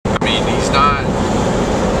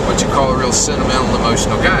real sentimental,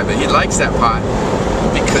 emotional guy, but he likes that pot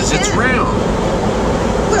because it's round.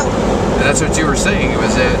 Well, and that's what you were saying. It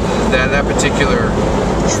was that particular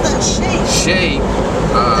is that shape.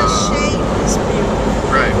 The shape is beautiful.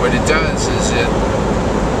 Right. What it does is it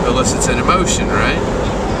elicits an emotion, right?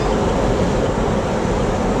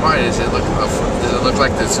 Why does it look? Does it look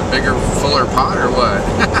like it's a bigger, fuller pot, or what?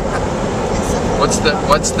 What's the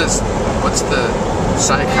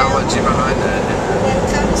psychology behind that? When it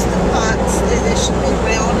comes to pots, it should be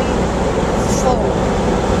really full.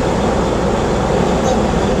 The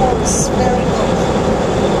most very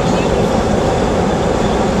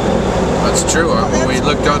That's true. When we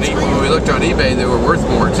looked on eBay, they were worth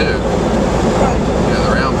more too. Right. Yeah,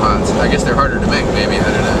 the round pots. I guess they're harder to make. Maybe, I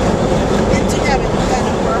don't know. And to have it kind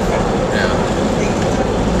of perfect. Yeah.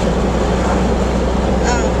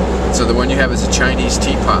 So the one you have is a Chinese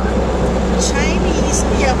teapot. Chinese,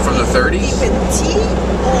 yeah. From the 30s? Even tea,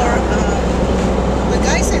 or the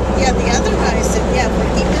guy said, yeah, the other guy said, yeah, for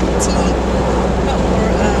even tea, or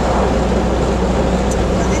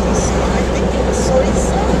what did he say? I think it was soy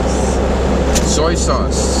sauce. Soy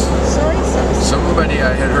sauce. Soy sauce. Somebody,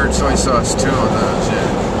 I had heard soy sauce too on those, yeah.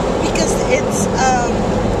 Because it's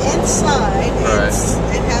inside